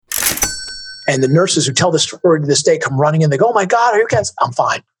And the nurses who tell the story to this day come running in. They go, "Oh my God, are you guys?" I'm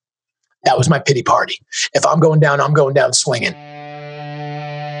fine. That was my pity party. If I'm going down swinging.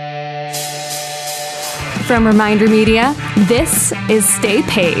 From Reminder Media, this is Stay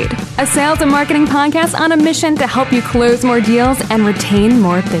Paid, a sales and marketing podcast on a mission to help you close more deals and retain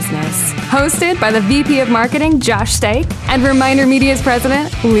more business. Hosted by the VP of Marketing, Josh Stake, and Reminder Media's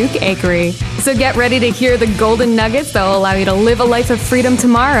president, Luke Acree. So get ready to hear the golden nuggets that will allow you to live a life of freedom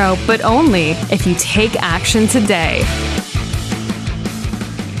tomorrow, but only if you take action today.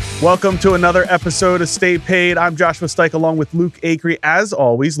 Welcome to another episode of Stay Paid. I'm Joshua Stike along with Luke Acree. As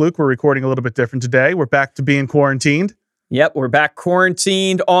always, Luke, we're recording a little bit different today. We're back to being quarantined. Yep, we're back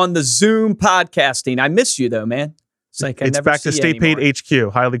quarantined on the Zoom podcasting. I miss you though, man. It's back to Stay Paid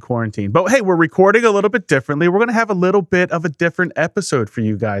HQ, highly quarantined. But hey, we're recording a little bit differently. We're going to have a little bit of a different episode for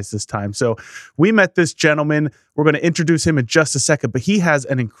you guys this time. So we met this gentleman. We're going to introduce him in just a second, but he has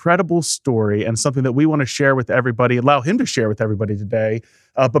an incredible story and something that we want to share with everybody, allow him to share with everybody today.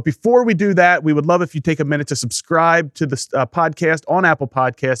 But before we do that, we would love if you take a minute to subscribe to the podcast on Apple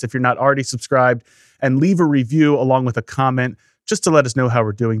Podcasts if you're not already subscribed, and leave a review along with a comment just to let us know how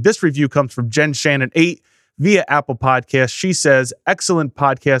we're doing. This review comes from Jen Shannon 8 via Apple Podcasts. She says, "Excellent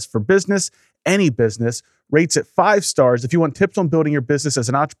podcast for business, any business, rates it 5 stars. If you want tips on building your business as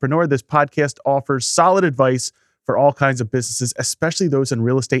an entrepreneur, this podcast offers solid advice for all kinds of businesses, especially those in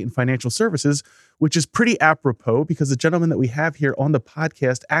real estate and financial services," which is pretty apropos because the gentleman that we have here on the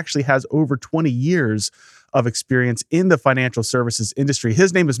podcast actually has over 20 years of experience in the financial services industry.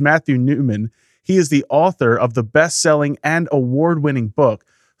 His name is Matthew Newman. He is the author of the best-selling and award-winning book,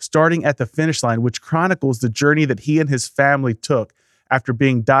 Starting at the Finish Line, which chronicles the journey that he and his family took after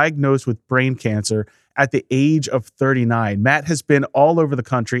being diagnosed with brain cancer at the age of 39. Matt has been all over the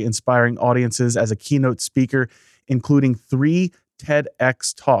country inspiring audiences as a keynote speaker, including 3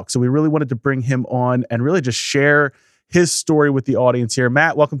 TEDx talks. So we really wanted to bring him on and really just share his story with the audience here.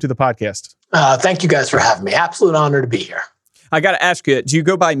 Matt, welcome to the podcast. Thank you guys for having me. Absolute honor to be here. I got to ask you, do you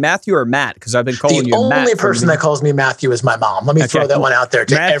go by Matthew or Matt? Because I've been calling you Matt. The only person that calls me Matthew is my mom. Let me throw that one out there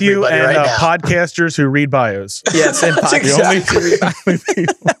to Matthew everybody and, right now. Podcasters who read bios. Yes, and exactly.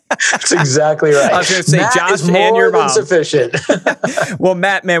 That's exactly right. I was going to say, Matt Josh is more and your mom. Sufficient. Well,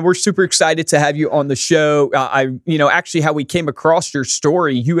 Matt, man, we're super excited to have you on the show. Actually, how we came across your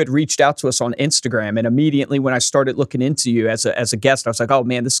story, you had reached out to us on Instagram, and immediately when I started looking into you as a guest, I was like, oh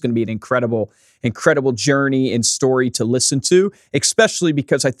man, this is going to be an incredible journey and story to listen to, especially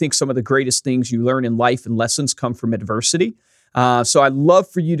because I think some of the greatest things you learn in life and lessons come from adversity. So I'd love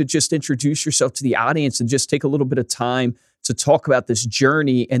for you to just introduce yourself to the audience and just take a little bit of time to talk about this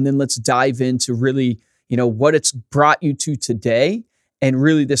journey. And then let's dive into really, what it's brought you to today and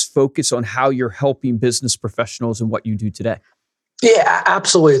really this focus on how you're helping business professionals and what you do today. Yeah,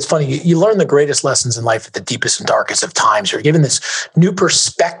 absolutely. It's funny. You learn the greatest lessons in life at the deepest and darkest of times. You're given this new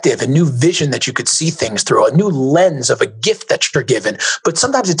perspective, a new vision that you could see things through, a new lens of a gift that you're given. But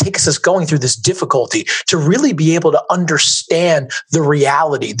sometimes it takes us going through this difficulty to really be able to understand the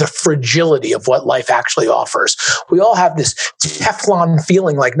reality, the fragility of what life actually offers. We all have this Teflon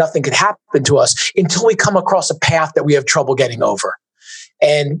feeling like nothing could happen to us until we come across a path that we have trouble getting over.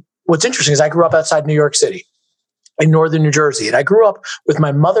 And what's interesting is I grew up outside New York City, in northern New Jersey. And I grew up with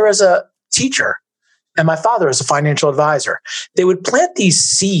my mother as a teacher and my father as a financial advisor. They would plant these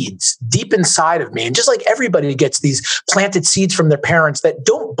seeds deep inside of me. And just like everybody gets these planted seeds from their parents that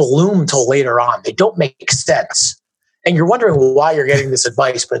don't bloom till later on, they don't make sense. And you're wondering why you're getting this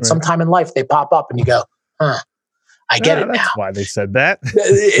advice, but at some time in life, they pop up and you go, I get it now. That's why they said that.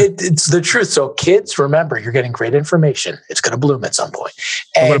 It's the truth. So kids, remember, you're getting great information. It's going to bloom at some point.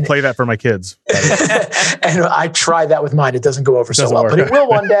 I'm going to play that for my kids. And I tried that with mine. It doesn't go over so well, but it will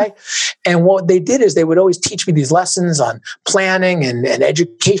one day. And what they did is they would always teach me these lessons on planning and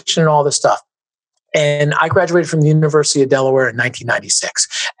education and all this stuff. And I graduated from the University of Delaware in 1996.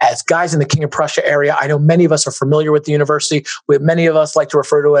 As guys in the King of Prussia area, I know many of us are familiar with the university. Many of us like to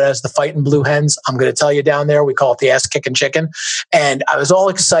refer to it as the Fighting Blue Hens. I'm going to tell you down there, we call it the ass-kicking chicken. And I was all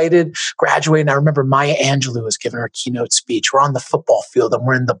excited, graduating. I remember Maya Angelou was giving her keynote speech. We're on the football field and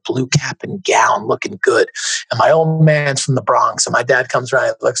we're in the blue cap and gown looking good. And my old man's from the Bronx. And my dad comes around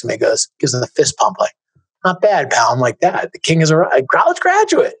and looks at me and gives him the fist pump like, not bad, pal. I'm like, Dad, the king has arrived. College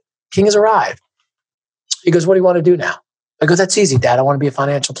graduate. King has arrived. He goes, what do you want to do now? I go, that's easy, Dad. I want to be a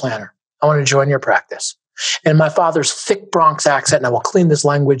financial planner. I want to join your practice. And my father's thick Bronx accent, and I will clean this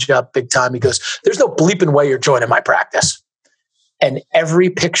language up big time. He goes, there's no bleeping way you're joining my practice. And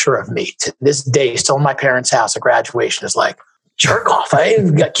every picture of me to this day, still in my parents' house at graduation, is like, jerk off. I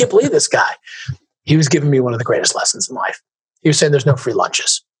can't believe this guy. He was giving me one of the greatest lessons in life. He was saying there's no free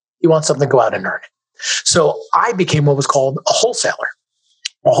lunches. You want something, go out and earn it. So I became what was called a wholesaler.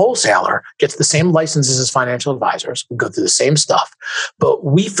 A wholesaler gets the same licenses as financial advisors. We go through the same stuff, but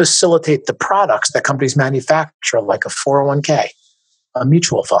we facilitate the products that companies manufacture, like a 401k, a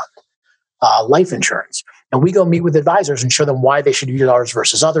mutual fund, life insurance. And we go meet with advisors and show them why they should use ours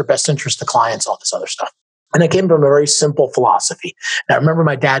versus other, best interest of clients, all this other stuff. And I came from a very simple philosophy. And I remember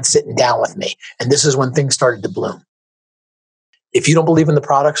my dad sitting down with me, and this is when things started to bloom. If you don't believe in the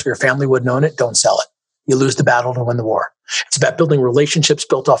products or your family wouldn't own it, don't sell it. You lose the battle to win the war. It's about building relationships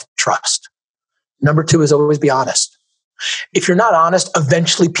built off trust. Number 2 is always be honest. If you're not honest,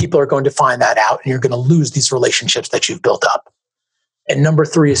 eventually people are going to find that out, and you're going to lose these relationships that you've built up. And number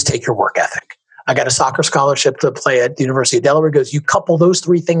 3 is take your work ethic. I got a soccer scholarship to play at the University of Delaware. It goes, you couple those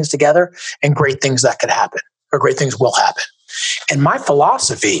 3 things together and great things that could happen, or great things will happen. And my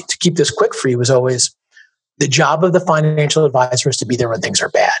philosophy, to keep this quick for you, was always the job of the financial advisor is to be there when things are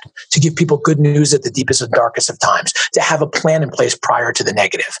bad, to give people good news at the deepest and darkest of times, to have a plan in place prior to the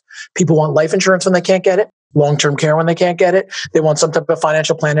negative. People want life insurance when they can't get it, long-term care when they can't get it. They want some type of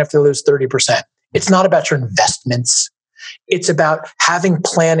financial plan after they lose 30%. It's not about your investments. It's about having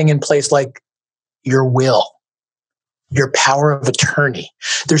planning in place, like your will, your power of attorney.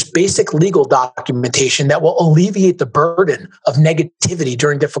 There's basic legal documentation that will alleviate the burden of negativity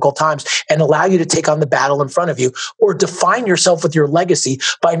during difficult times and allow you to take on the battle in front of you, or define yourself with your legacy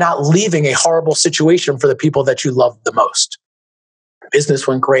by not leaving a horrible situation for the people that you love the most. Business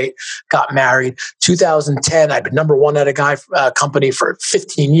went great, got married. 2010, I'd been number 1 at a company for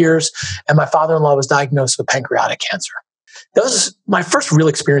 15 years, and my father-in-law was diagnosed with pancreatic cancer. That was my first real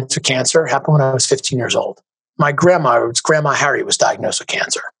experience with cancer. It happened when I was 15 years old. My grandma Harry, was diagnosed with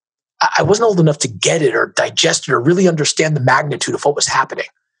cancer. I wasn't old enough to get it or digest it or really understand the magnitude of what was happening.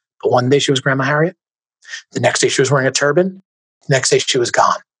 But one day she was Grandma Harriet. The next day she was wearing a turban. The next day she was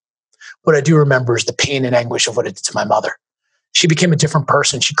gone. What I do remember is the pain and anguish of what it did to my mother. She became a different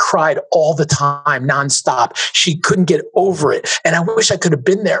person. She cried all the time, nonstop. She couldn't get over it. And I wish I could have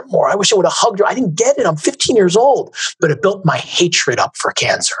been there more. I wish I would have hugged her. I didn't get it. I'm 15 years old. But it built my hatred up for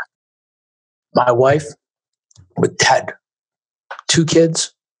cancer. My wife had 2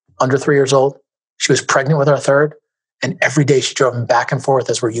 kids under 3 years old. She was pregnant with our 3rd. And every day she drove them back and forth,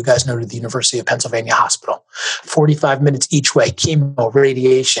 as where you guys know, to the University of Pennsylvania Hospital. 45 minutes each way, chemo,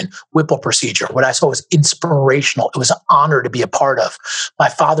 radiation, Whipple procedure. What I saw was inspirational. It was an honor to be a part of. My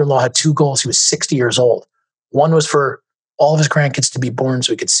father-in-law had 2 goals. He was 60 years old. One was for all of his grandkids to be born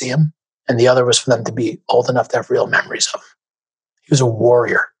so we could see them. And the other was for them to be old enough to have real memories of him. He was a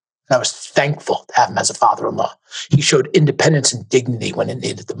warrior. And I was thankful to have him as a father-in-law. He showed independence and dignity when it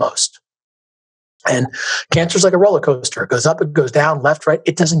needed the most. And cancer is like a roller coaster. It goes up, it goes down, left, right.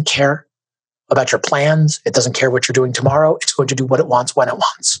 It doesn't care about your plans. It doesn't care what you're doing tomorrow. It's going to do what it wants when it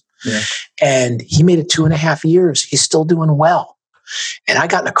wants. Yeah. And he made it 2.5 years. He's still doing well. And I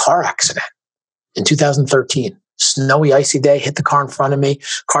got in a car accident in 2013. Snowy, icy day, hit the car in front of me.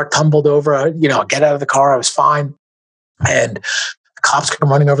 Car tumbled over. Get out of the car. I was fine. And the cops come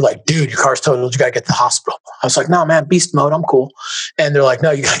running over like, dude, your car's totaled. You got to get to the hospital. I was like, no, man, beast mode. I'm cool. And they're like, no,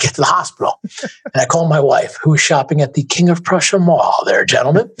 you got to get to the hospital. And I called my wife, who was shopping at the King of Prussia Mall there,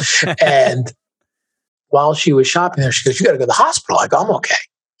 gentlemen. And while she was shopping there, she goes, you got to go to the hospital. I go, I'm okay.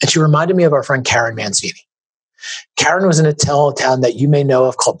 And she reminded me of our friend Karen Mancini. Karen was in a town that you may know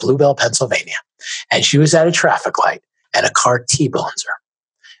of called Bluebell, Pennsylvania. And she was at a traffic light and a car T-bones her.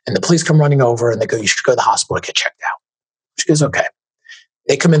 And the police come running over and they go, you should go to the hospital to get checked out. She goes, okay.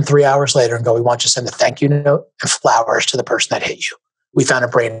 They come in 3 hours later and go, we want you to send a thank you note and flowers to the person that hit you. We found a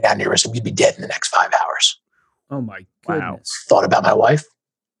brain aneurysm. You'd be dead in the next 5 hours. Oh my goodness. Thought about my wife,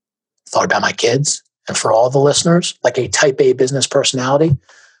 thought about my kids. And for all the listeners, like a type A business personality,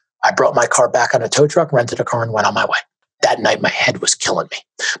 I brought my car back on a tow truck, rented a car, and went on my way. That night, my head was killing me.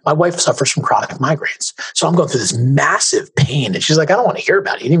 My wife suffers from chronic migraines. So I'm going through this massive pain. And she's like, I don't want to hear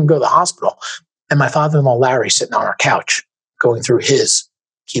about it. You didn't even go to the hospital. And my father-in-law, Larry, sitting on our couch, going through his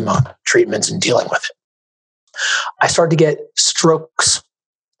chemo treatments and dealing with it. I started to get strokes.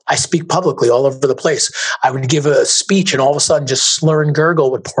 I speak publicly all over the place. I would give a speech and all of a sudden just slur and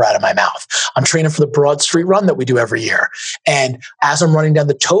gurgle would pour out of my mouth. I'm training for the Broad Street Run that we do every year. And as I'm running down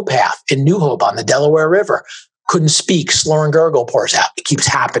the towpath in New Hope on the Delaware River, couldn't speak, slur and gurgle pours out. It keeps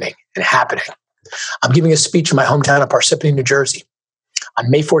happening and happening. I'm giving a speech in my hometown of Parsippany, New Jersey.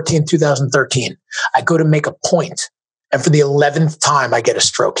 On May 14th, 2013, I go to make a point, and for the 11th time, I get a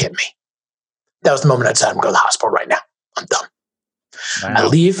stroke hit me. That was the moment I decided I'm going to the hospital right now. I'm done. Wow. I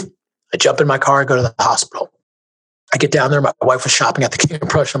leave, I jump in my car, I go to the hospital. I get down there. My wife was shopping at the King of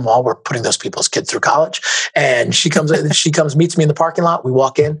Prussia Mall. We're putting those people's kids through college. And she comes, meets me in the parking lot. We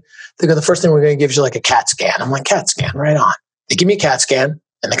walk in. They go, the first thing we're going to give you like a CAT scan. I'm like, CAT scan, right on. They give me a CAT scan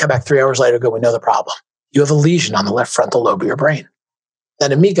and they come back 3 hours later and go, we know the problem. You have a lesion on the left frontal lobe of your brain. Now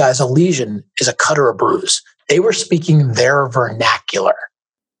to me, guys, a lesion is a cut or a bruise. They were speaking their vernacular,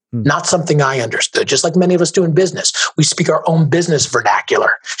 not something I understood. Just like many of us do in business, we speak our own business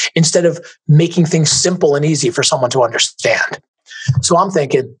vernacular instead of making things simple and easy for someone to understand. So I'm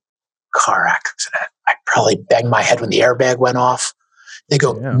thinking, car accident. I probably banged my head when the airbag went off. They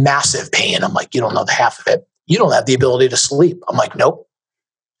go, massive pain. I'm like, you don't know the half of it. You don't have the ability to sleep. I'm like, nope.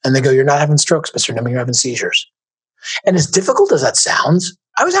 And they go, you're not having strokes, Mr. Newman, you're having seizures. And as difficult as that sounds,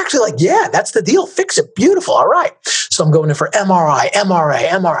 I was actually like, yeah, that's the deal. Fix it. Beautiful. All right. So I'm going in for MRI.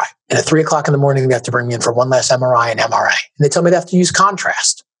 And at 3:00 in the morning, they have to bring me in for one last MRI and MRI. And they tell me they have to use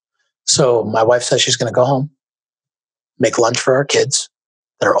contrast. So my wife says she's going to go home, make lunch for our kids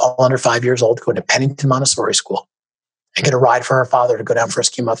that are all under 5 years old, go into Pennington Montessori School, and get a ride for her father to go down for his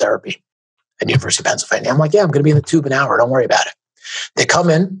chemotherapy at University of Pennsylvania. I'm like, yeah, I'm going to be in the tube an hour. Don't worry about it. They come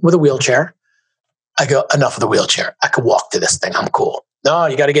in with a wheelchair. I go, enough of the wheelchair. I could walk to this thing. I'm cool. No,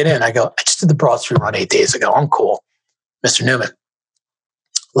 you got to get in. I go, I just did the Broad Street run 8 days ago. I'm cool. Mr. Newman,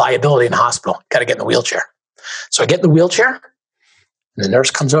 liability in the hospital. Got to get in the wheelchair. So I get in the wheelchair, and the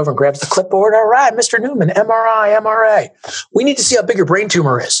nurse comes over and grabs the clipboard. All right, Mr. Newman, MRI. We need to see how big your brain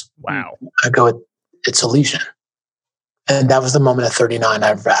tumor is. Wow. I go, it's a lesion. And that was the moment at 39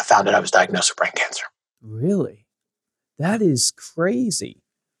 I found out I was diagnosed with brain cancer. Really? That is crazy.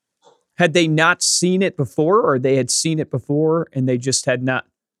 Had they not seen it before, or they had seen it before and they just had not?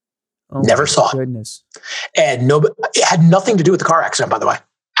 Oh, never saw it. Goodness. And it had nothing to do with the car accident, by the way.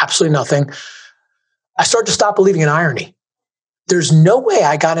 Absolutely nothing. I started to stop believing in irony. There's no way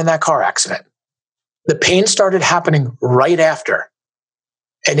I got in that car accident. The pain started happening right after,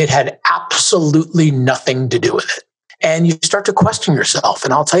 and it had absolutely nothing to do with it. And you start to question yourself.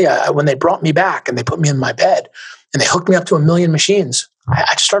 And I'll tell you, when they brought me back and they put me in my bed and they hooked me up to 1 million machines, I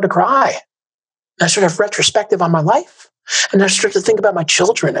just started to cry. And I started to have retrospective on my life. And I started to think about my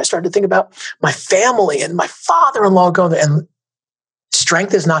children. I started to think about my family and my father-in-law going there. And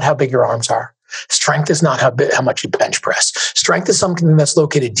strength is not how big your arms are. Strength is not how much you bench press. Strength is something that's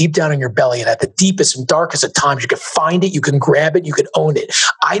located deep down in your belly. And at the deepest and darkest of times, you can find it, you can grab it, you can own it.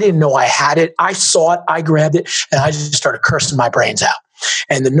 I didn't know I had it. I saw it, I grabbed it, and I just started cursing my brains out.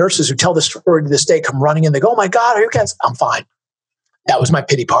 And the nurses who tell the story to this day come running in. They go, oh my God, are you guys? I'm fine. That was my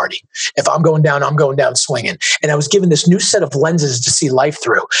pity party. If I'm going down swinging. And I was given this new set of lenses to see life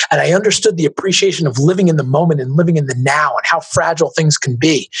through. And I understood the appreciation of living in the moment and living in the now and how fragile things can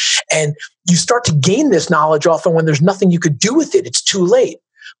be. And you start to gain this knowledge often when there's nothing you could do with it. It's too late.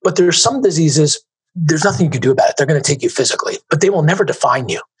 But there's some diseases, there's nothing you can do about it. They're going to take you physically, but they will never define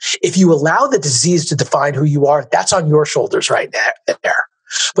you. If you allow the disease to define who you are, that's on your shoulders right there.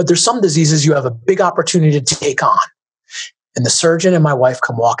 But there's some diseases you have a big opportunity to take on. And the surgeon and my wife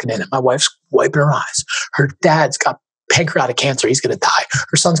come walking in, and my wife's wiping her eyes. Her dad's got pancreatic cancer. He's going to die.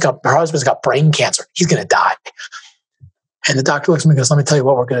 Her husband's got brain cancer. He's going to die. And the doctor looks at me and goes, let me tell you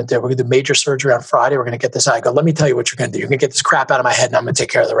what we're going to do. We're going to do major surgery on Friday. We're going to get this out. I go, let me tell you what you're going to do. You're going to get this crap out of my head, and I'm going to take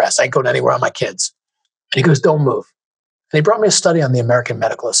care of the rest. I ain't going anywhere on my kids. And he goes, don't move. And he brought me a study on the American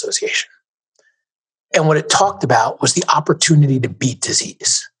Medical Association. And what it talked about was the opportunity to beat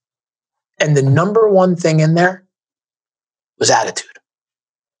disease. And the number one thing in there was attitude.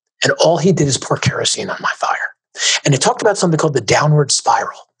 And all he did is pour kerosene on my fire. And it talked about something called the downward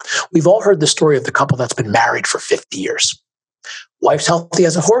spiral. We've all heard the story of the couple that's been married for 50 years. Wife's healthy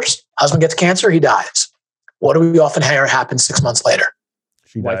as a horse. Husband gets cancer. He dies. What do we often hear happen 6 months later?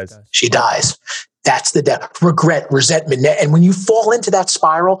 She dies. That's the regret, resentment. And when you fall into that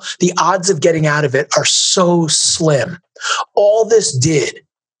spiral, the odds of getting out of it are so slim. All this did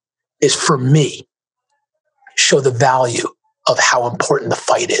is, for me, show the value of how important the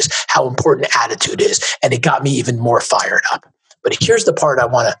fight is, how important attitude is. And it got me even more fired up. But here's the part I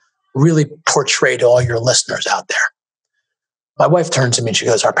want to really portray to all your listeners out there. My wife turns to me and she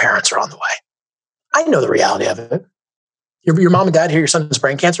goes, our parents are on the way. I know the reality of it. Your mom and dad hear your son has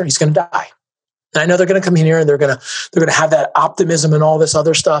brain cancer, he's going to die. And I know they're going to come in here and they're going to have that optimism and all this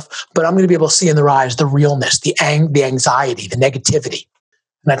other stuff, but I'm going to be able to see in their eyes the realness, the anxiety, the negativity.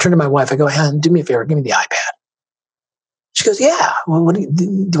 And I turn to my wife, I go, hey, do me a favor, give me the iPad. She goes, yeah, well, do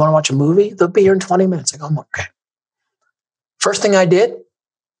you want to watch a movie? They'll be here in 20 minutes. I go, okay. First thing I did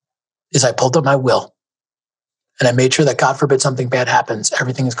is I pulled up my will and I made sure that God forbid something bad happens,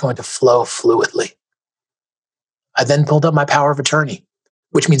 everything is going to flow fluidly. I then pulled up my power of attorney,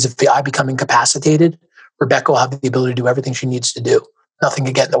 which means if I become incapacitated, Rebecca will have the ability to do everything she needs to do. Nothing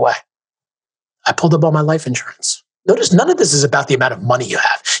can get in the way. I pulled up all my life insurance. Notice none of this is about the amount of money you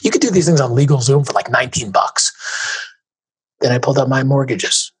have. You could do these things on LegalZoom for like $19. Then I pulled up my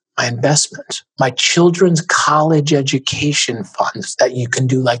mortgages, my investments, my children's college education funds that you can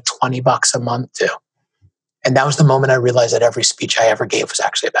do like $20 a month to. And that was the moment I realized that every speech I ever gave was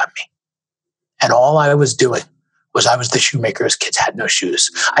actually about me. And all I was doing was I was the shoemaker whose kids had no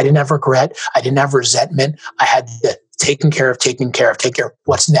shoes. I didn't have regret. I didn't have resentment. I had the taking care of.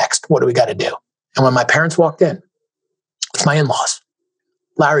 What's next? What do we got to do? And when my parents walked in, with my in-laws,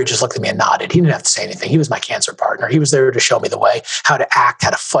 Larry just looked at me and nodded. He didn't have to say anything. He was my cancer partner. He was there to show me the way, how to act, how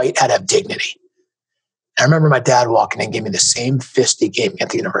to fight, how to have dignity. I remember my dad walking in and gave me the same fist he gave me at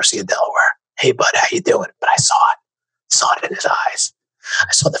the University of Delaware. Hey, bud, how you doing? But I saw it in his eyes.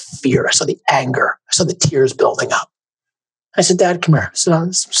 I saw the fear. I saw the anger. I saw the tears building up. I said, Dad, come here. Sit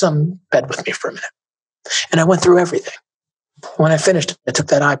on some bed with me for a minute. And I went through everything. When I finished, I took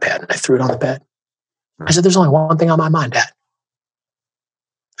that iPad and I threw it on the bed. I said, there's only one thing on my mind, Dad.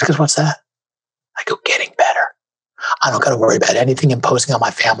 Because what's that? I go, getting better. I don't got to worry about anything imposing on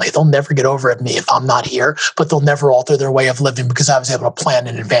my family. They'll never get over at me if I'm not here, but they'll never alter their way of living because I was able to plan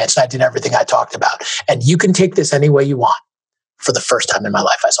in advance. And I did everything I talked about. And you can take this any way you want. For the first time in my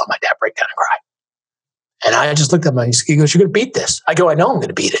life, I saw my dad break down and cry. And I just looked at him. He goes, you're going to beat this. I go, I know I'm going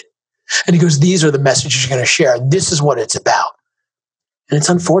to beat it. And he goes, these are the messages you're going to share. This is what it's about. And it's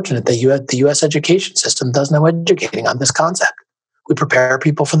unfortunate that the U.S. education system does no educating on this concept. We prepare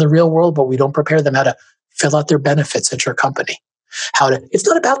people for the real world, but we don't prepare them how to fill out their benefits at your company. It's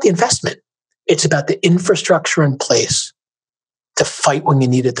not about the investment. It's about the infrastructure in place to fight when you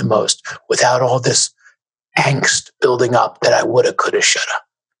need it the most without all this angst building up that I woulda, coulda, shoulda.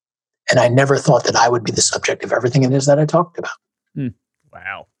 And I never thought that I would be the subject of everything it is that I talked about.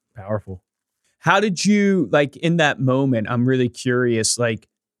 Wow. Powerful. How did you, like in that moment, I'm really curious, like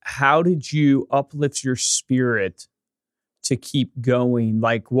how did you uplift your spirit to keep going?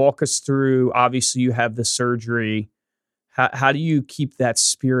 Like walk us through, obviously you have the surgery. How do you keep that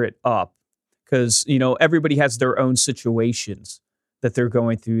spirit up? Because, everybody has their own situations that they're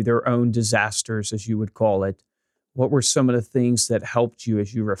going through, their own disasters, as you would call it. What were some of the things that helped you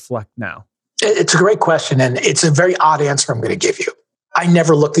as you reflect now? It's a great question, and it's a very odd answer I'm going to give you. I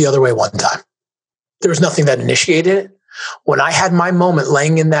never looked the other way one time. There was nothing that initiated it. When I had my moment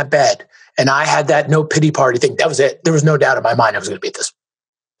laying in that bed and I had that no pity party thing, that was it. There was no doubt in my mind I was going to beat this.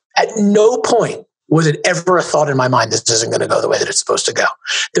 At no point was it ever a thought in my mind, this isn't going to go the way that it's supposed to go.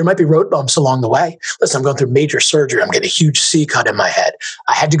 There might be road bumps along the way. Listen, I'm going through major surgery. I'm getting a huge C cut in my head.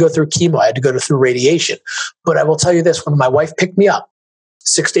 I had to go through chemo. I had to go through radiation. But I will tell you this, when my wife picked me up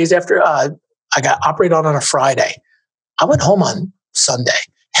 6 days after I got operated on a Friday, I went home on Sunday.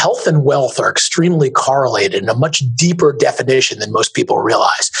 Health and wealth are extremely correlated in a much deeper definition than most people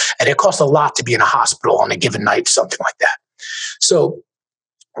realize. And it costs a lot to be in a hospital on a given night, something like that. So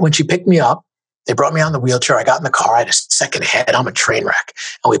when she picked me up, they brought me on the wheelchair. I got in the car. I had a second ahead. I'm a train wreck.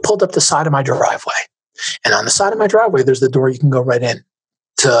 And we pulled up the side of my driveway. And on the side of my driveway, there's the door you can go right in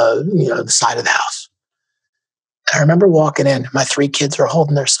to, the side of the house. And I remember walking in. My 3 kids are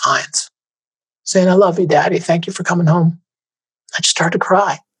holding their signs saying, I love you, Daddy. Thank you for coming home. I just started to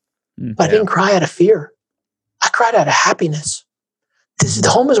cry. But I didn't cry out of fear. I cried out of happiness.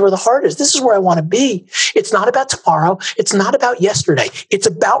 Home is where the heart is. This is where I want to be. It's not about tomorrow. It's not about yesterday. It's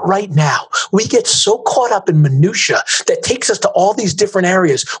about right now. We get so caught up in minutia that takes us to all these different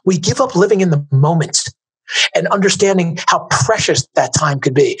areas. We give up living in the moment and understanding how precious that time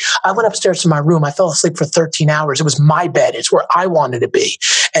could be. I went upstairs to my room. I fell asleep for 13 hours. It was my bed. It's where I wanted to be.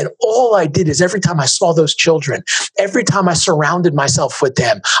 And all I did is every time I saw those children, every time I surrounded myself with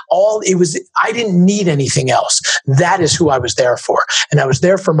them, I didn't need anything else. That is who I was there for. And I was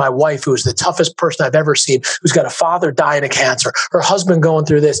there for my wife, who is the toughest person I've ever seen, who's got a father dying of cancer, her husband going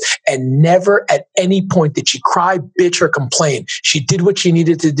through this, and never at any point did she cry, bitch, or complain. She did what she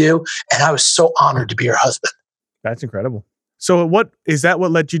needed to do. And I was so honored to be her husband. That's incredible. So what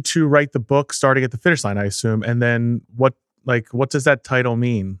led you to write the book, Starting at the Finish Line, I assume? And then what does that title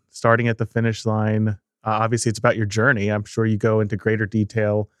mean? Starting at the Finish Line. Obviously it's about your journey. I'm sure you go into greater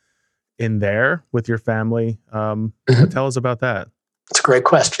detail in there with your family. Tell us about that. It's a great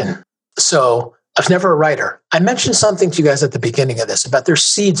question. So I was never a writer. I mentioned something to you guys at the beginning of this about there's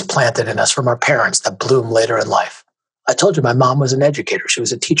seeds planted in us from our parents that bloom later in life. I told you my mom was an educator. She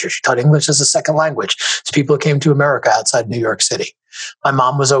was a teacher. She taught English as a second language to people who came to America outside New York City. My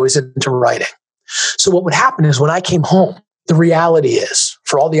mom was always into writing. So what would happen is when I came home, the reality is,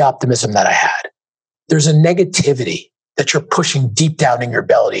 for all the optimism that I had, there's a negativity that you're pushing deep down in your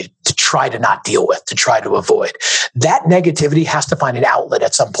belly to try to not deal with, to try to avoid. That negativity has to find an outlet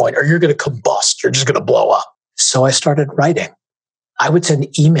at some point, or you're going to combust. You're just going to blow up. So I started writing. I would send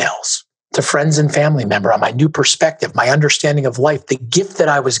emails to friends and family members on my new perspective, my understanding of life, the gift that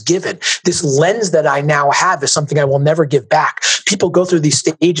I was given. This lens that I now have is something I will never give back. People go through these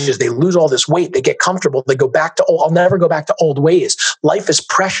stages. They lose all this weight. They get comfortable. They go back to, I'll never go back to old ways. Life is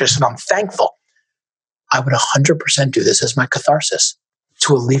precious and I'm thankful. I would 100% do this as my catharsis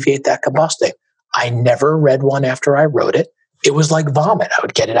to alleviate that combusting. I never read one after I wrote it. It was like vomit. I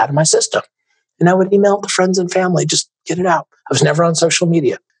would get it out of my system. And I would email it to friends and family, just get it out. I was never on social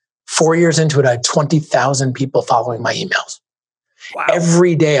media. 4 years into it, I had 20,000 people following my emails. Wow.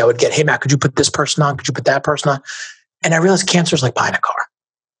 Every day I would get, hey, Matt, could you put this person on? Could you put that person on? And I realized cancer is like buying a car.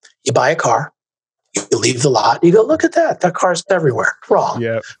 You buy a car, you leave the lot, you go, look at that. That car's everywhere. Wrong.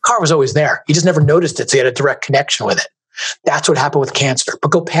 Yep. Car was always there. You just never noticed it, so you had a direct connection with it. That's what happened with cancer.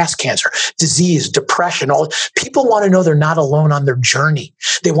 But go past cancer, disease, depression. All people want to know they're not alone on their journey.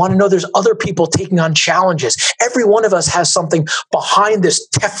 They want to know there's other people taking on challenges. Every one of us has something behind this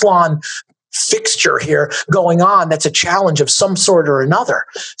Teflon fixture here going on that's a challenge of some sort or another.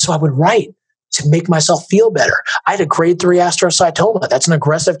 So I would write to make myself feel better. I had a grade 3 astrocytoma. That's an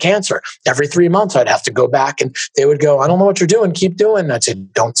aggressive cancer. Every 3 months, I'd have to go back and they would go, I don't know what you're doing. Keep doing. I'd say,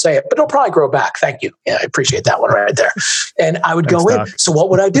 don't say it, but it'll probably grow back. Thank you. Yeah, I appreciate that one right there. And I would go in. So what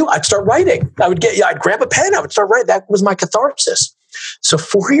would I do? I'd start writing. I'd grab a pen. I would start writing. That was my catharsis. So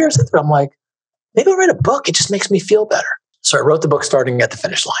 4 years into it, I'm like, maybe I'll write a book. It just makes me feel better. So I wrote the book starting at the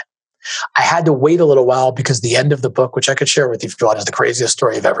finish line. I had to wait a little while because the end of the book, which I could share with you if you want, is the craziest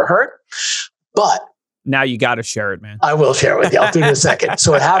story you've ever heard. But now you got to share it, man. I will share it with you. I'll do it in a second.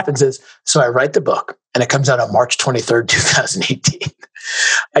 So what happens is, so I write the book and it comes out on March 23rd, 2018.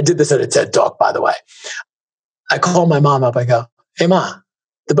 I did this at a TED Talk, by the way. I call my mom up. I go, hey, Mom,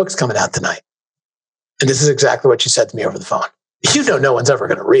 the book's coming out tonight. And this is exactly what she said to me over the phone. You know, no one's ever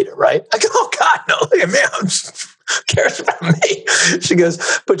going to read it, right? I go, oh, God, no. Look at me. Who cares about me? She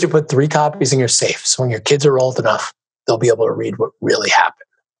goes, but you put 3 copies in your safe. So when your kids are old enough, they'll be able to read what really happened.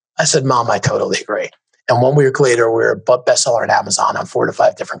 I said, Mom, I totally agree. And 1 week later, we were a bestseller on Amazon on 4 to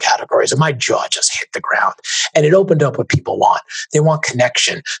 5 different categories. And my jaw just hit the ground. And it opened up what people want. They want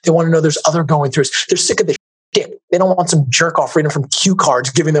connection. They want to know there's other going throughs. They're sick of the shit. They don't want some jerk off reading from cue cards,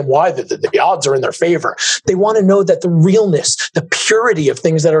 giving them why the odds are in their favor. They want to know that the realness, the purity of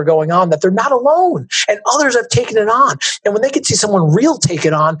things that are going on, that they're not alone and others have taken it on. And when they can see someone real take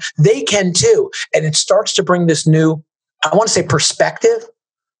it on, they can too. And it starts to bring this new, I want to say perspective,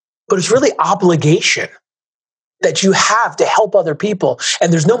 but it's really obligation that you have to help other people.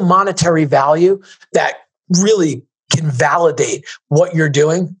 And there's no monetary value that really can validate what you're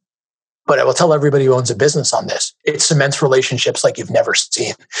doing. But I will tell everybody who owns a business on this. It cements relationships like you've never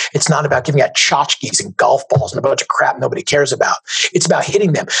seen. It's not about giving out tchotchkes and golf balls and a bunch of crap nobody cares about. It's about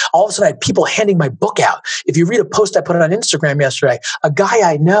hitting them. All of a sudden, I had people handing my book out. If you read a post I put on Instagram yesterday, a guy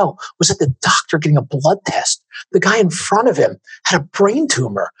I know was at the doctor getting a blood test. The guy in front of him had a brain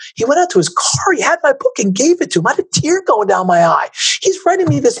tumor. He went out to his car. He had my book and gave it to him. I had a tear going down my eye. He's writing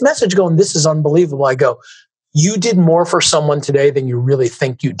me this message going, this is unbelievable. I go, you did more for someone today than you really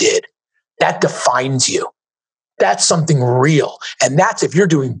think you did. That defines you. That's something real. And that's if you're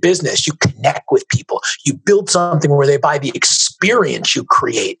doing business, you connect with people. You build something where they buy the experience you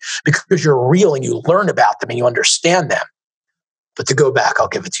create because you're real and you learn about them and you understand them. But to go back, I'll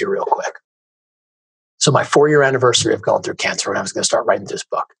give it to you real quick. So my 4-year anniversary of going through cancer when I was going to start writing this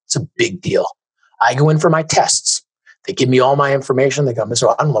book, it's a big deal. I go in for my tests. They give me all my information. They go,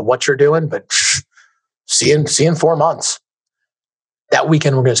 Mr. I don't know what you're doing, but see you in 4 months. That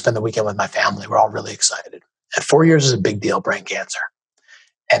weekend, we're going to spend the weekend with my family. We're all really excited. And 4 years is a big deal, brain cancer.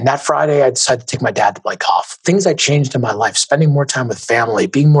 And that Friday, I decided to take my dad to play golf. Things I changed in my life, spending more time with family,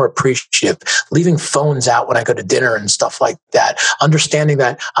 being more appreciative, leaving phones out when I go to dinner and stuff like that, understanding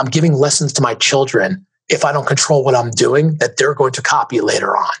that I'm giving lessons to my children if I don't control what I'm doing, that they're going to copy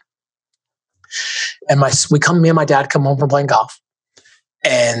later on. And me and my dad come home from playing golf.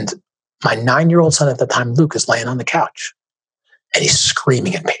 And my 9-year-old son at the time, Luke, is laying on the couch. And he's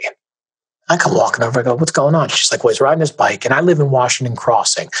screaming at me. I come walking over. I go, what's going on? She's like, well, he's riding his bike. And I live in Washington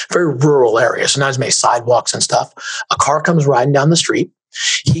Crossing, very rural area. So now there's many sidewalks and stuff. A car comes riding down the street.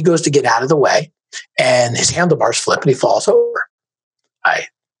 He goes to get out of the way. And his handlebars flip and he falls over. I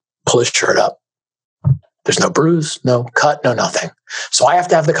pull his shirt up. There's no bruise, no cut, no nothing. So I have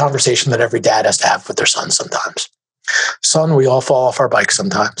to have the conversation that every dad has to have with their son sometimes. Son, we all fall off our bikes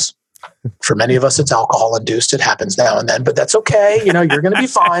sometimes. For many of us, it's alcohol induced. It happens now and then, but that's okay. You're going to be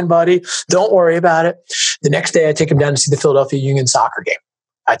fine, buddy. Don't worry about it. The next day, I take him down to see the Philadelphia Union soccer game.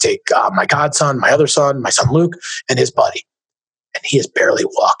 I take my godson, my other son, my son Luke, and his buddy. And he is barely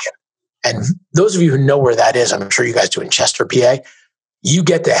walking. And those of you who know where that is, I'm sure you guys do in Chester, PA, you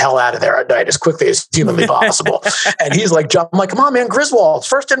get the hell out of there at night as quickly as humanly possible. And he's like, I'm like, come on, man, Griswold,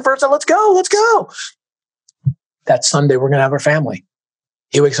 first in, first out, let's go. That Sunday, we're going to have our family.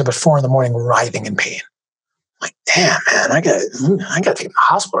 He wakes up at 4 a.m, writhing in pain. I'm like, damn, man, I got to take him to the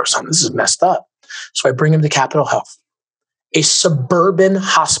hospital or something. This is messed up. So I bring him to Capital Health, a suburban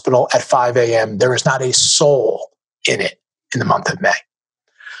hospital at 5 a.m. There is not a soul in it in the month of May.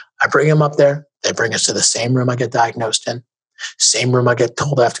 I bring him up there. They bring us to the same room I get diagnosed in, same room I get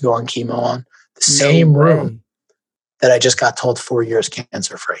told I have to go on chemo on, the same room that I just got told 4 years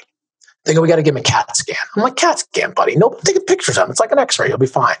cancer-free. They go, we got to give him a CAT scan. I'm like, CAT scan, buddy. Nobody's taking pictures of him. It's like an x-ray. You'll be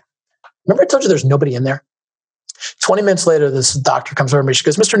fine. Remember I told you there's nobody in there? 20 minutes later, this doctor comes over to me. She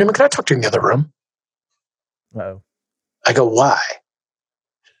goes, Mr. Newman, can I talk to you in the other room? Uh-oh. I go, why?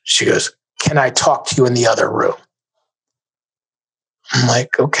 She goes, can I talk to you in the other room? I'm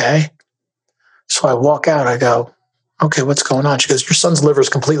like, okay. So I walk out. I go, okay, what's going on? She goes, your son's liver is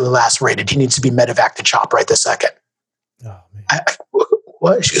completely lacerated. He needs to be medevac to CHOP right this second. Oh, man.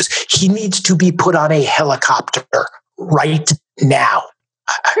 What? She goes, he needs to be put on a helicopter right now.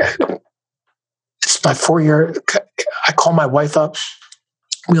 It's my 4-year. I call my wife up.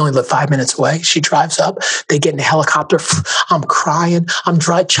 We only live 5 minutes away. She drives up. They get in a helicopter. I'm crying. I'm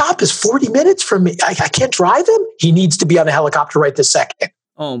driving. CHOP is 40 minutes from me. I can't drive him. He needs to be on a helicopter right this second.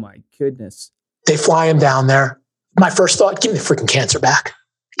 Oh, my goodness. They fly him down there. My first thought, give me the freaking cancer back.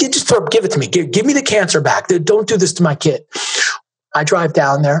 Give it to me. Give me the cancer back. Don't do this to my kid. I drive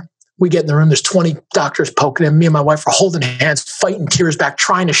down there. We get in the room. There's 20 doctors poking him. Me and my wife are holding hands, fighting tears back,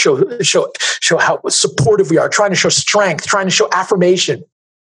 trying to show how supportive we are, trying to show strength, trying to show affirmation.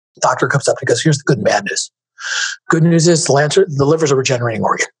 The doctor comes up and goes, here's the good and bad news. Good news is the liver's a regenerating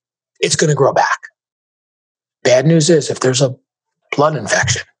organ. It's going to grow back. Bad news is if there's a blood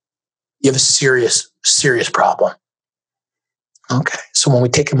infection, you have a serious, serious problem. Okay. So when we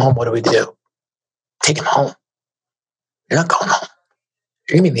take him home, what do? Take him home. You're not going home.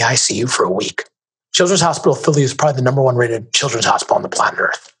 You're going to be in the ICU for a week. Children's Hospital Philly is probably the number 1 rated children's hospital on the planet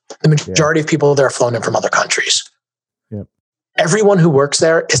Earth. The majority of people there are flown in from other countries. Yep. Everyone who works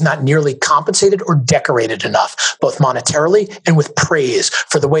there is not nearly compensated or decorated enough, both monetarily and with praise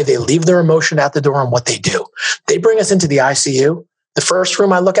for the way they leave their emotion at the door and what they do. They bring us into the ICU. The first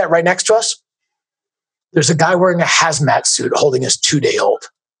room I look at right next to us, there's a guy wearing a hazmat suit holding his 2-day-old.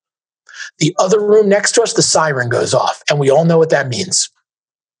 The other room next to us, the siren goes off, and we all know what that means.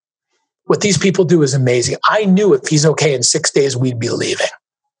 What these people do is amazing. I knew if he's okay in 6 days, we'd be leaving.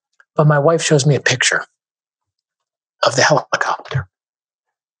 But my wife shows me a picture of the helicopter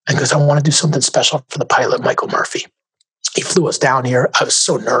and goes, I want to do something special for the pilot, Michael Murphy. He flew us down here. I was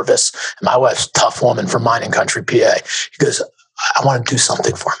so nervous. And my wife's a tough woman from mining country, PA. He goes, I want to do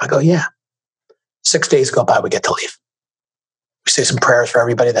something for him. I go, yeah. 6 days go by, we get to leave. We say some prayers for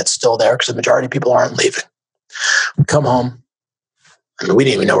everybody that's still there because the majority of people aren't leaving. We come home. I mean, we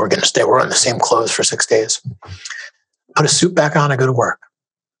didn't even know we were going to stay. We're in the same clothes for 6 days. Put a suit back on. I go to work.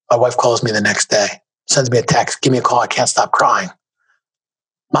 My wife calls me the next day, sends me a text, give me a call. I can't stop crying.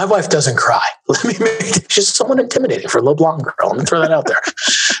 My wife doesn't cry. She's somewhat intimidating for a little blonde girl. Let me throw that out there.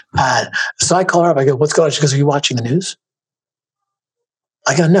 So I call her up. I go, what's going on? She goes, are you watching the news?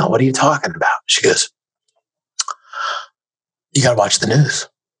 I go, no, what are you talking about? She goes, you got to watch the news.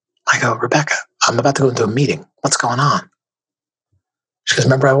 I go, Rebecca, I'm about to go into a meeting. What's going on? She goes,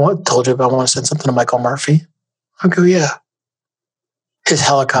 remember I told you I want to send something to Michael Murphy? I go, yeah. His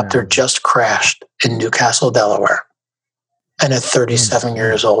helicopter just crashed in Newcastle, Delaware. And at 37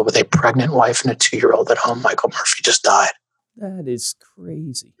 years old with a pregnant wife and a 2-year-old at home, Michael Murphy just died. That is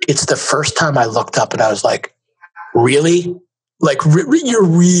crazy. It's the first time I looked up and I was like, really? Like, you're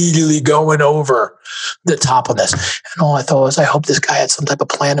really going over the top on this. And all I thought was, I hope this guy had some type of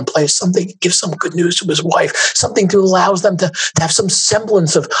plan in place, something to give some good news to his wife, something to allow them to have some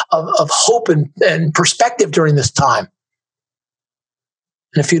semblance of hope and perspective during this time.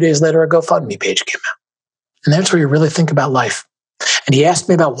 And a few days later, a GoFundMe page came out. And that's where you really think about life. And he asked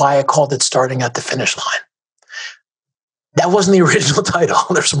me about why I called it Starting at the Finish Line. That wasn't the original title.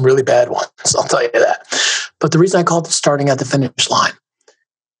 There's some really bad ones, I'll tell you that. But the reason I called it Starting at the Finish Line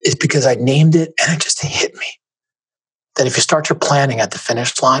is because I named it and it just hit me. That if you start your planning at the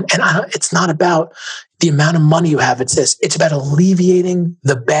finish line, and it's not about the amount of money you have, it's about alleviating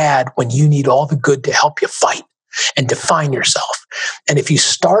the bad when you need all the good to help you fight. and define yourself. And if you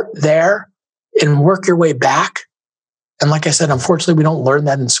start there and work your way back, and like I said, unfortunately, we don't learn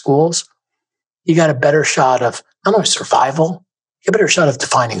that in schools, you got a better shot of not only survival, you got a better shot of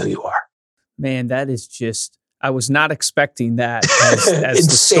defining who you are. Man, that is just, I was not expecting that as Insane,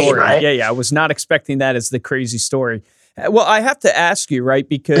 the story. Right? Yeah, I was not expecting that as the crazy story. Well, I have to ask you, right?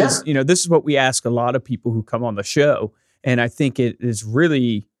 Because, this is what we ask a lot of people who come on the show. And I think it is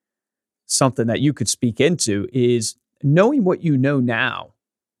really something that you could speak into is knowing what you know now.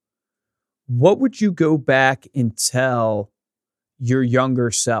 What would you go back and tell your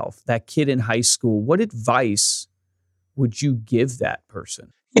younger self, that kid in high school? What advice would you give that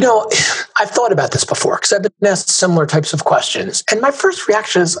person? I've thought about this before because I've been asked similar types of questions. And my first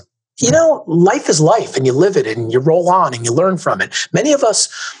reaction is, life is life and you live it and you roll on and you learn from it. Many of us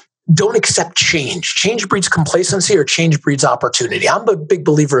don't accept change. Change breeds complacency or change breeds opportunity. I'm a big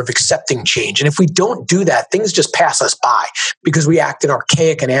believer of accepting change. And if we don't do that, things just pass us by because we act in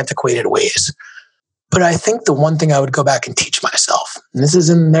archaic and antiquated ways. But I think the one thing I would go back and teach myself, and this is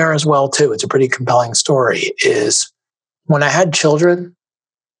in there as well too, it's a pretty compelling story, is when I had children,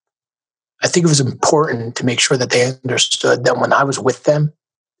 I think it was important to make sure that they understood that when I was with them,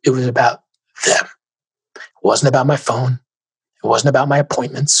 it was about them. It wasn't about my phone. It wasn't about my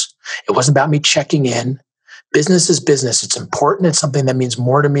appointments. It wasn't about me checking in. Business is business. It's important. It's something that means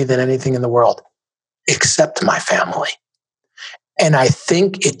more to me than anything in the world, except my family. And I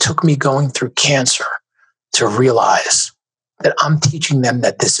think it took me going through cancer to realize that I'm teaching them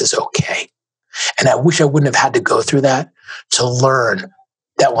that this is okay. And I wish I wouldn't have had to go through that to learn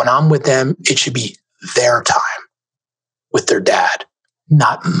that when I'm with them, it should be their time with their dad,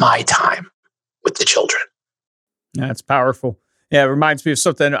 not my time with the children. That's powerful. Yeah, it reminds me of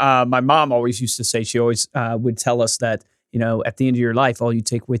something my mom always used to say. She always would tell us that, at the end of your life, all you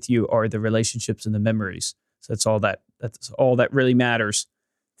take with you are the relationships and the memories. So that's all that really matters.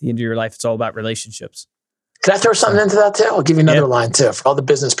 At the end of your life, it's all about relationships. Can I throw something into that too? I'll give you another line too for all the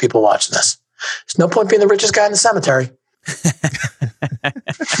business people watching this. There's no point being the richest guy in the cemetery.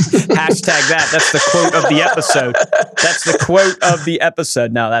 Hashtag that. That's the quote of the episode. That's the quote of the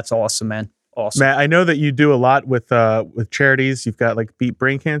episode. No, that's awesome, man. Awesome. Matt, I know that you do a lot with charities. You've got like Beat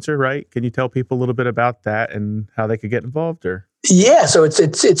Brain Cancer, right? Can you tell people a little bit about that and how they could get involved? Or yeah, so it's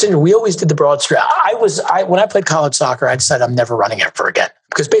we always did the Broad Street. When I played college soccer, I decided I'm never running ever again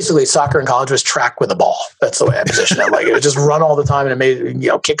because basically soccer in college was track with a ball. That's the way I positioned it. Like it was just run all the time and it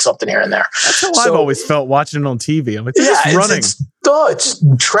made kick something here and there. That's how I've always felt watching it on TV. I'm like, just running. It's just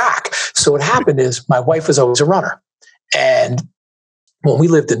track. So what happened is my wife was always a runner, and when we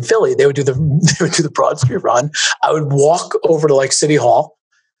lived in Philly, they would do the Broad Street run. I would walk over to like City Hall,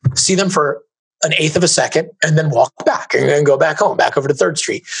 see them for an eighth of a second, and then walk back and then go back home, back over to 3rd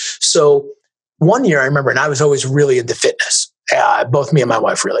Street. So one year I remember, and I was always really into fitness. Both me and my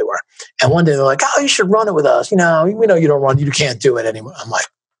wife really were. And one day they're like, "Oh, you should run it with us. We know you don't run. You can't do it anymore." I'm like,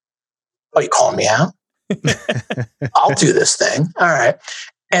 "Oh, you calling me out? I'll do this thing." All right.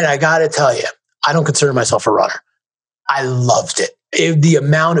 And I got to tell you, I don't consider myself a runner. I loved it. The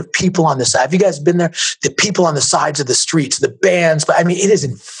amount of people on the side. Have you guys been there? The people on the sides of the streets, the bands. But I mean, it is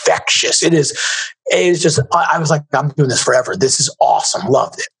infectious. It is just, I was like, I'm doing this forever. This is awesome.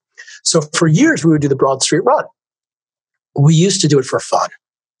 Loved it. So for years, we would do the Broad Street run. We used to do it for fun.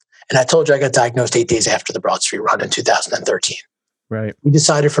 And I told you I got diagnosed 8 days after the Broad Street run in 2013. Right. We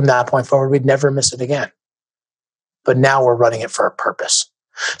decided from that point forward, we'd never miss it again. But now we're running it for a purpose.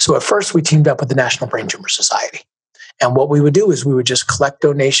 So at first, we teamed up with the National Brain Tumor Society. And what we would do is we would just collect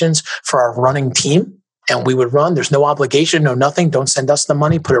donations for our running team and we would run. There's no obligation, no nothing. Don't send us the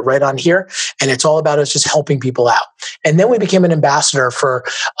money. Put it right on here. And it's all about us just helping people out. And then we became an ambassador for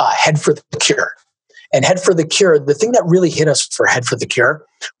Head for the Cure. And Head for the Cure, the thing that really hit us for Head for the Cure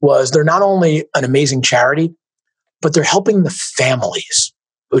was they're not only an amazing charity, but they're helping the families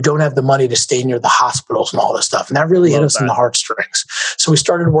who don't have the money to stay near the hospitals and all this stuff. And that really hit us in the heartstrings. So we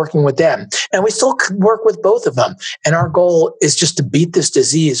started working with them. And we still work with both of them. And our goal is just to beat this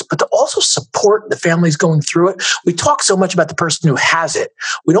disease, but to also support the families going through it. We talk so much about the person who has it.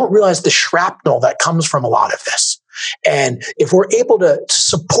 We don't realize the shrapnel that comes from a lot of this. And if we're able to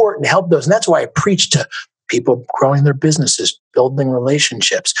support and help those, and that's why I preach to people growing their businesses, building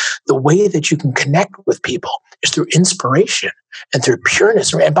relationships. The way that you can connect with people is through inspiration and through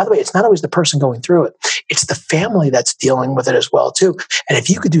pureness. And by the way, it's not always the person going through it. It's the family that's dealing with it as well, too. And if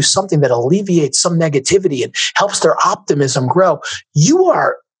you could do something that alleviates some negativity and helps their optimism grow, you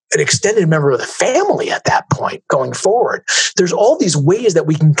are an extended member of the family at that point going forward. There's all these ways that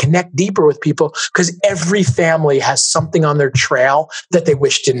we can connect deeper with people because every family has something on their trail that they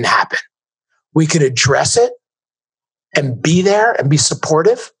wish didn't happen. We could address it and be there and be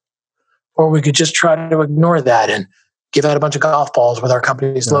supportive, or we could just try to ignore that and give out a bunch of golf balls with our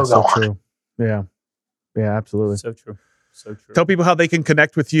company's logo on it. Yeah. Yeah, absolutely. So true. So true. Tell people how they can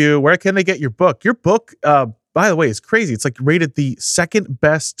connect with you. Where can they get your book? Your book, by the way, is crazy. It's like rated the second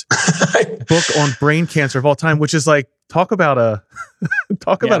best book on brain cancer of all time, which is like, talk about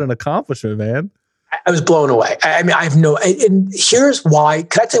an accomplishment, man. I was blown away. I mean, and here's why.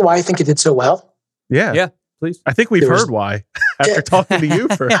 Can I tell you why I think it did so well? Yeah. Yeah, please. I think we've heard why after talking to you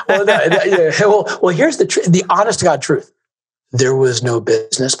for. Well, here's the honest to God truth. There was no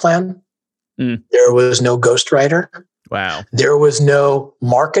business plan. There was no ghostwriter. Wow. There was no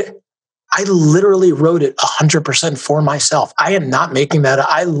market. I literally wrote it 100% for myself. I am not making that.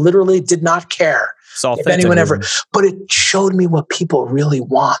 I literally did not care if anyone ever, but it showed me what people really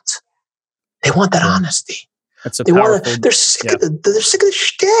want. They want that honesty. That's a powerful. They're sick of the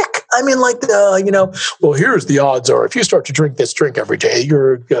shtick. I mean, like well, here's the odds are if you start to drink this drink every day,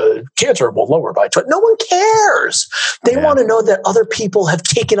 your cancer will lower by 20. No one cares. They want to know that other people have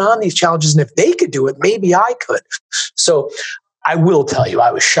taken on these challenges, and if they could do it, maybe I could. So I will tell you,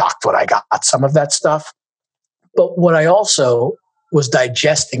 I was shocked when I got some of that stuff. But what I also was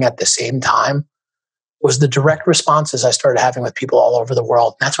digesting at the same time was the direct responses I started having with people all over the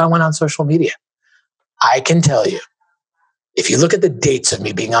world. And that's why I went on social media. I can tell you, if you look at the dates of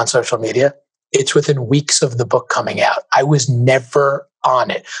me being on social media, it's within weeks of the book coming out. I was never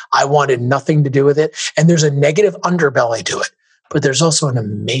on it. I wanted nothing to do with it. And there's a negative underbelly to it, but there's also an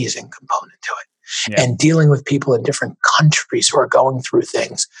amazing component to it. Yeah. And dealing with people in different countries who are going through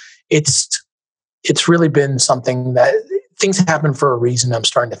things, it's really been something that things happen for a reason. I'm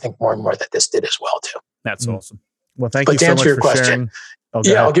starting to think more and more that this did as well too. That's awesome. Well, thank you so much for sharing.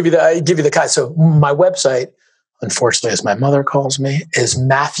 I'll give you the kind. So my website, unfortunately, as my mother calls me, is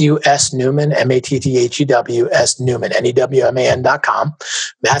Matthew S. Newman, Matthew S. Newman, NEWMAN.com,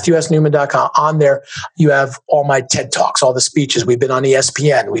 MatthewSNewman.com. On there, you have all my TED Talks, all the speeches. We've been on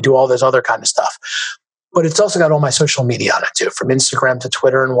ESPN. We do all this other kind of stuff. But it's also got all my social media on it too, from Instagram to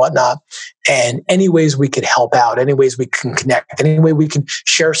Twitter and whatnot. And any ways we could help out, any ways we can connect, any way we can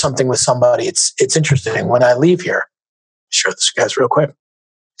share something with somebody. It's interesting. When I leave here, share this, guys, real quick.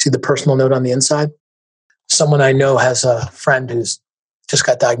 See the personal note on the inside? Someone I know has a friend who's just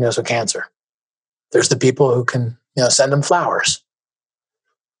got diagnosed with cancer. There's the people who can, send them flowers.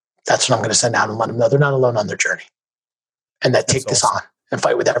 That's what I'm going to send out and let them know they're not alone on their journey. And that take this on and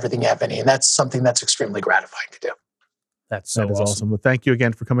fight with everything you have in you. And that's something that's extremely gratifying to do. That is awesome. Well, thank you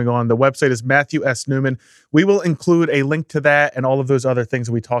again for coming on. The website is Matthew S. Newman. We will include a link to that and all of those other things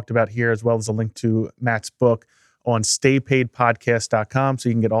that we talked about here, as well as a link to Matt's book on staypaidpodcast.com. So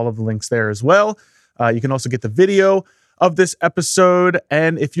you can get all of the links there as well. You can also get the video of this episode.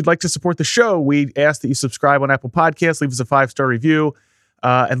 And if you'd like to support the show, we ask that you subscribe on Apple Podcasts, leave us a 5-star review,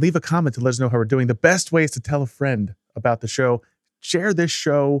 and leave a comment to let us know how we're doing. The best way is to tell a friend about the show. Share this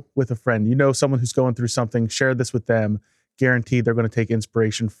show with a friend. Someone who's going through something, share this with them. Guaranteed they're going to take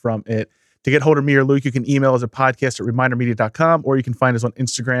inspiration from it. To get hold of me or Luke, you can email us at podcast@remindermedia.com, or you can find us on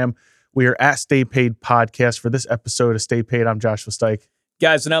Instagram. We are at Stay Paid Podcast. For this episode of Stay Paid, I'm Joshua Stike.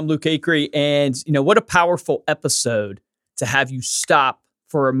 Guys, and I'm Luke Acree. And, what a powerful episode to have you stop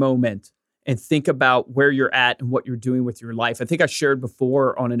for a moment and think about where you're at and what you're doing with your life. I think I shared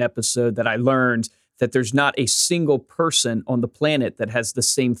before on an episode that I learned that there's not a single person on the planet that has the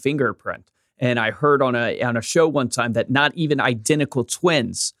same fingerprint. And I heard on a show one time that not even identical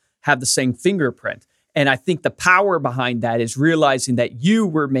twins have the same fingerprint. And I think the power behind that is realizing that you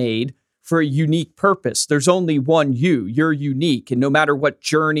were made for a unique purpose. There's only one you. You're unique. And no matter what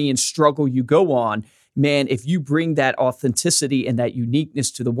journey and struggle you go on, man, if you bring that authenticity and that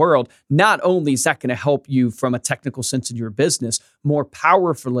uniqueness to the world, not only is that going to help you from a technical sense in your business, more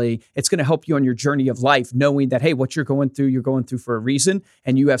powerfully, it's going to help you on your journey of life, knowing that, hey, what you're going through for a reason,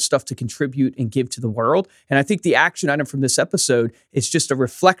 and you have stuff to contribute and give to the world. And I think the action item from this episode is just a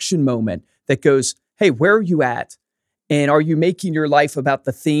reflection moment that goes, hey, where are you at? And are you making your life about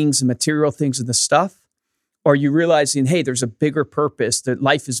the things and material things and the stuff? Or are you realizing, hey, there's a bigger purpose, that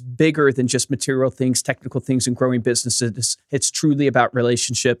life is bigger than just material things, technical things, and growing businesses. It's truly about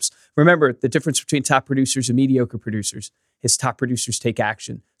relationships. Remember, the difference between top producers and mediocre producers is top producers take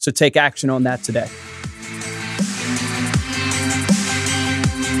action. So take action on that today.